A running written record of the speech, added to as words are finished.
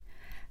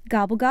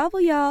Gobble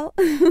gobble, y'all.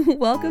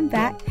 Welcome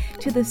back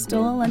to the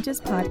Stolen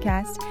Lunches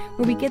podcast,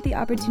 where we get the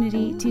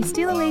opportunity to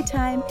steal away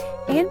time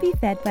and be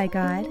fed by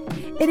God.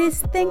 It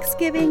is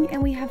Thanksgiving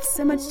and we have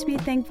so much to be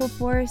thankful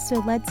for,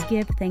 so let's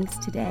give thanks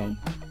today.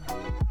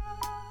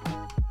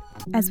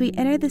 As we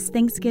enter this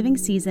Thanksgiving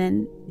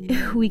season,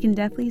 we can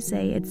definitely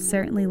say it's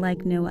certainly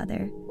like no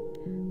other.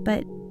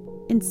 But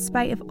in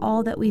spite of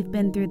all that we've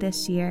been through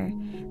this year,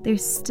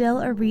 there's still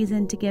a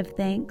reason to give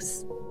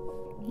thanks.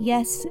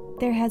 Yes,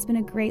 there has been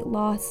a great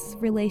loss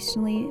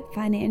relationally,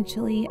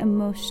 financially,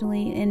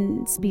 emotionally,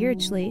 and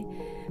spiritually,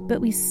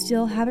 but we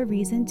still have a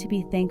reason to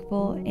be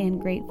thankful and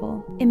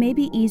grateful. It may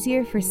be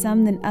easier for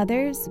some than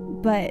others,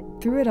 but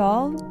through it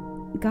all,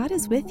 God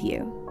is with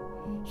you.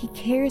 He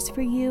cares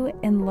for you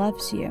and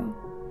loves you.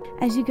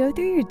 As you go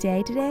through your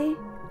day today,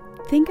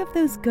 think of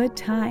those good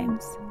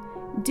times.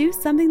 Do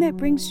something that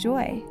brings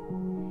joy.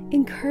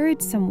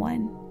 Encourage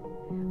someone.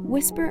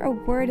 Whisper a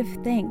word of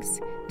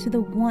thanks to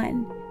the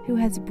one who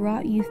has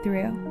brought you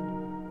through.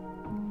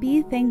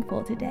 Be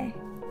thankful today.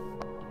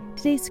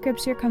 Today's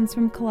scripture comes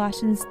from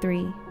Colossians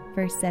 3,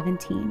 verse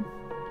 17,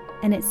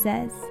 and it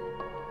says,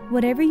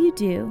 "Whatever you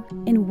do,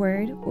 in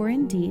word or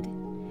in deed,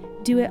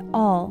 do it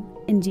all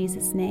in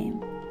Jesus'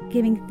 name,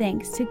 giving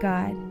thanks to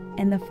God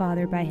and the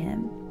Father by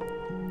Him."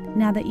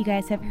 Now that you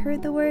guys have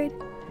heard the word,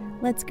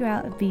 let's go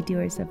out and be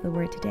doers of the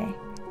word today.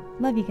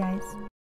 Love you guys.